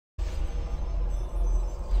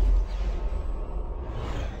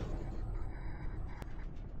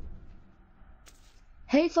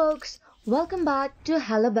Hey folks, welcome back to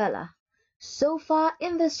Halabella. So far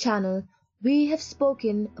in this channel, we have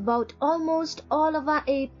spoken about almost all of our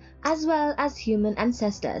ape as well as human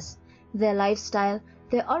ancestors, their lifestyle,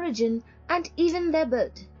 their origin, and even their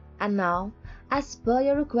build. And now, as per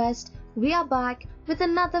your request, we are back with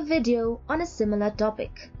another video on a similar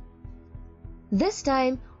topic. This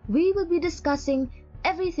time, we will be discussing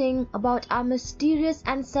everything about our mysterious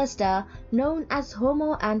ancestor known as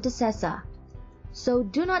Homo Antecessor. So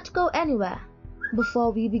do not go anywhere.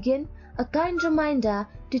 Before we begin, a kind reminder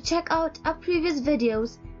to check out our previous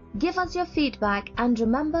videos, give us your feedback, and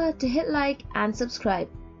remember to hit like and subscribe.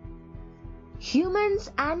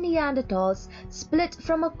 Humans and Neanderthals split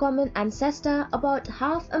from a common ancestor about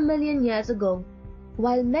 500,000 years ago.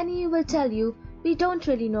 While many will tell you we don't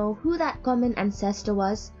really know who that common ancestor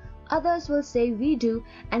was, others will say we do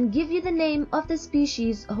and give you the name of the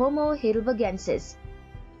species Homo heidelbergensis.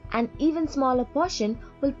 An even smaller portion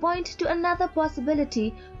will point to another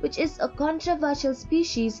possibility, which is a controversial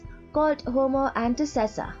species called Homo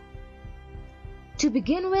Antecessor. To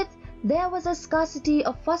begin with, there was a scarcity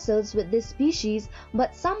of fossils with this species,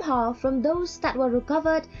 but somehow from those that were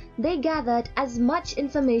recovered, they gathered as much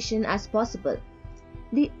information as possible.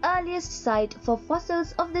 The earliest site for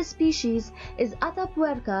fossils of this species is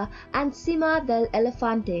Atapuerca and Cima del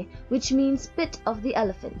Elefante, which means pit of the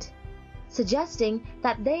elephant, suggesting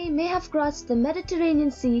that they may have crossed the Mediterranean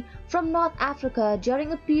Sea from North Africa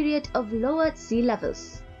during a period of lowered sea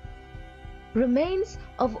levels. Remains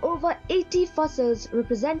of over 80 fossils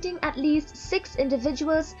representing at least 6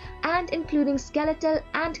 individuals and including skeletal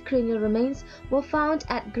and cranial remains were found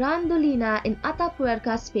at Grandolina in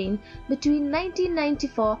Atapuerca, Spain between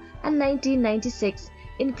 1994 and 1996,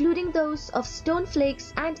 including those of stone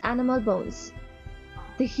flakes and animal bones.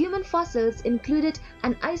 The human fossils included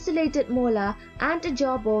an isolated molar and a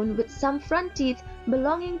jawbone with some front teeth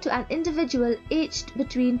belonging to an individual aged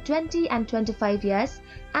between 20 and 25 years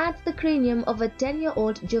and the cranium of a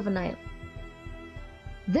 10-year-old juvenile.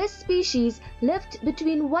 This species lived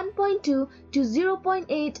between 1.2 to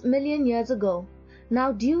 0.8 million years ago.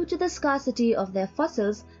 Now, due to the scarcity of their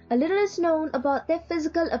fossils, a little is known about their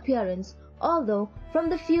physical appearance. Although, from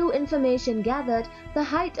the few information gathered, the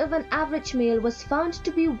height of an average male was found to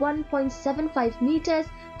be 1.75 meters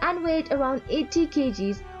and weighed around 80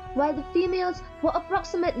 kgs, while the females were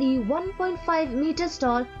approximately 1.5 meters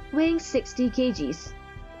tall, weighing 60 kgs.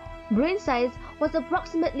 Brain size was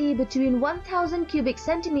approximately between 1000 cubic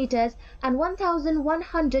centimeters and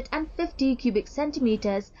 1150 cubic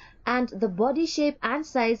centimeters, and the body shape and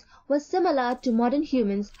size was similar to modern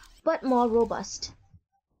humans but more robust.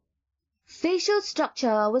 Facial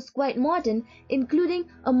structure was quite modern, including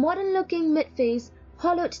a modern-looking mid-face,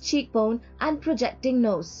 hollowed cheekbone, and projecting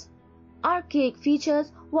nose. Archaic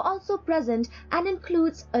features were also present and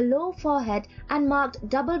includes a low forehead and marked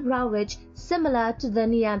double brow ridge similar to the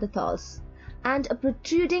Neanderthals, and a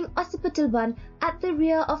protruding occipital bun at the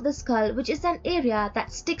rear of the skull, which is an area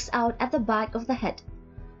that sticks out at the back of the head.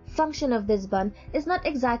 Function of this bun is not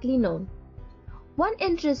exactly known. One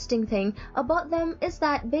interesting thing about them is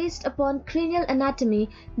that based upon cranial anatomy,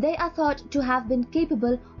 they are thought to have been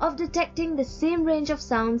capable of detecting the same range of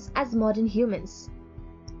sounds as modern humans.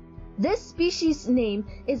 This species name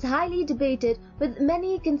is highly debated, with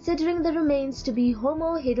many considering the remains to be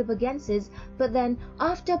Homo heidelbergensis, but then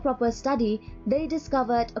after proper study they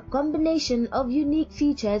discovered a combination of unique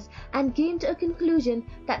features and came to a conclusion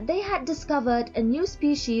that they had discovered a new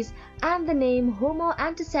species, and the name Homo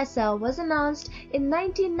Antecessor was announced in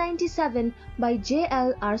 1997 by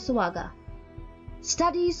J.L. Arzuaga.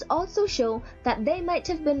 Studies also show that they might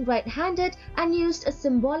have been right-handed and used a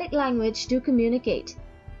symbolic language to communicate.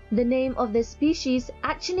 The name of this species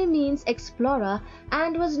actually means explorer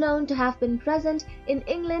and was known to have been present in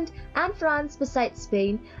England and France besides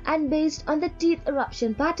Spain, and based on the teeth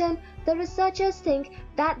eruption pattern, the researchers think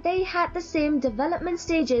that they had the same development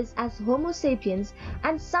stages as Homo sapiens,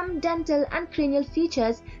 and some dental and cranial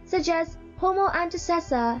features suggest Homo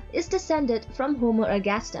Antecessor is descended from Homo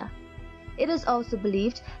ergaster. It is also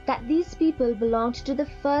believed that these people belonged to the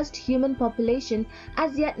first human population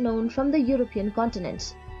as yet known from the European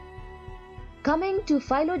continent. Coming to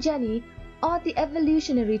phylogeny, or the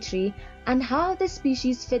evolutionary tree, and how this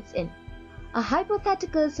species fits in, a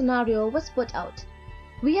hypothetical scenario was put out.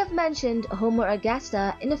 We have mentioned Homo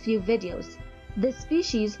ergaster in a few videos. This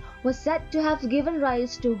species was said to have given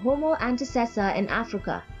rise to Homo Antecessor in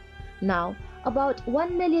Africa. Now, about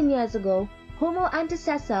 1 million years ago, Homo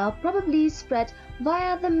Antecessor probably spread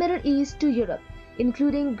via the Middle East to Europe,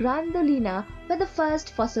 including Grandolina, where the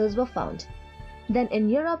first fossils were found. Then in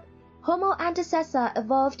Europe, Homo Antecessor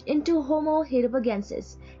evolved into Homo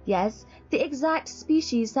heidelbergensis, yes, the exact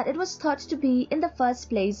species that it was thought to be in the first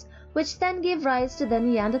place, which then gave rise to the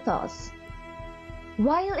Neanderthals.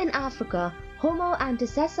 While in Africa, Homo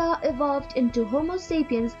Antecessor evolved into Homo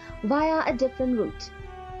sapiens via a different route.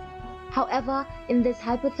 However, in this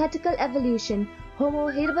hypothetical evolution,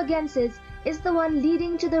 Homo heidelbergensis is the one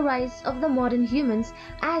leading to the rise of the modern humans,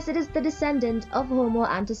 as it is the descendant of Homo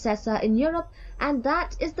Antecessor in Europe, and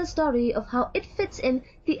that is the story of how it fits in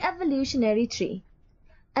the evolutionary tree.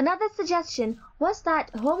 Another suggestion was that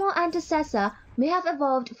Homo Antecessor may have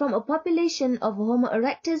evolved from a population of Homo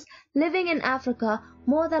erectus living in Africa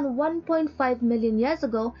more than 1.5 million years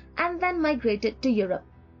ago and then migrated to Europe.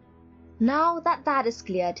 Now that that is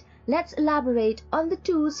cleared, let's elaborate on the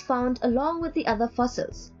tools found along with the other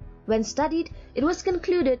fossils. When studied, it was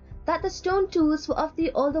concluded that the stone tools were of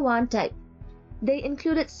the Oldowan type. They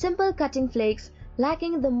included simple cutting flakes,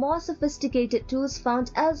 lacking the more sophisticated tools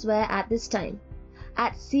found elsewhere at this time.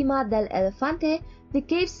 At Cima del Elefante, the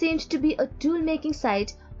cave seemed to be a tool-making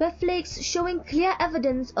site where flakes showing clear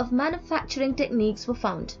evidence of manufacturing techniques were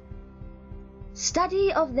found.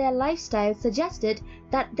 Study of their lifestyle suggested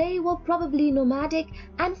that they were probably nomadic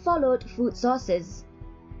and followed food sources.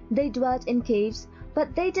 They dwelt in caves,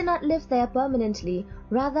 but they did not live there permanently,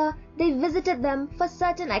 rather they visited them for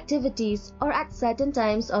certain activities or at certain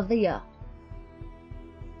times of the year.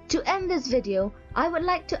 To end this video, I would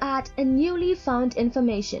like to add a newly found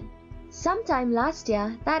information. Sometime last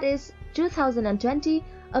year, that is 2020,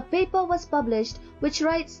 a paper was published which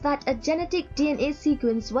writes that a genetic DNA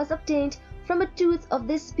sequence was obtained from a tooth of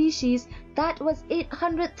this species that was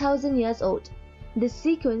 800,000 years old. This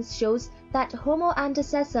sequence shows that Homo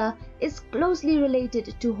Antecessor is closely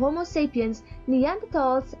related to Homo sapiens,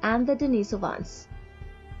 Neanderthals and the Denisovans.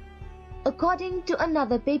 According to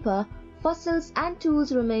another paper, fossils and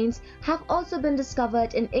tools remains have also been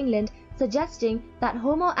discovered in England, suggesting that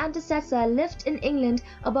Homo Antecessor lived in England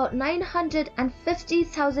about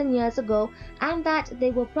 950,000 years ago and that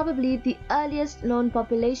they were probably the earliest known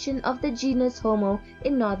population of the genus Homo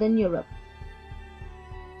in Northern Europe.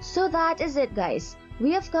 So that is it, guys.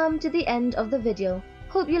 We have come to the end of the video.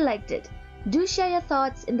 Hope you liked it. Do share your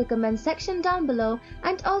thoughts in the comment section down below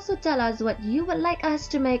and also tell us what you would like us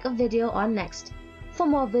to make a video on next. For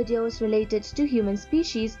more videos related to human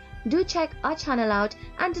species, do check our channel out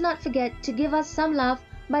and do not forget to give us some love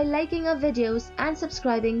by liking our videos and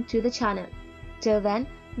subscribing to the channel. Till then,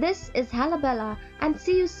 this is Halabella and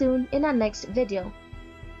see you soon in our next video.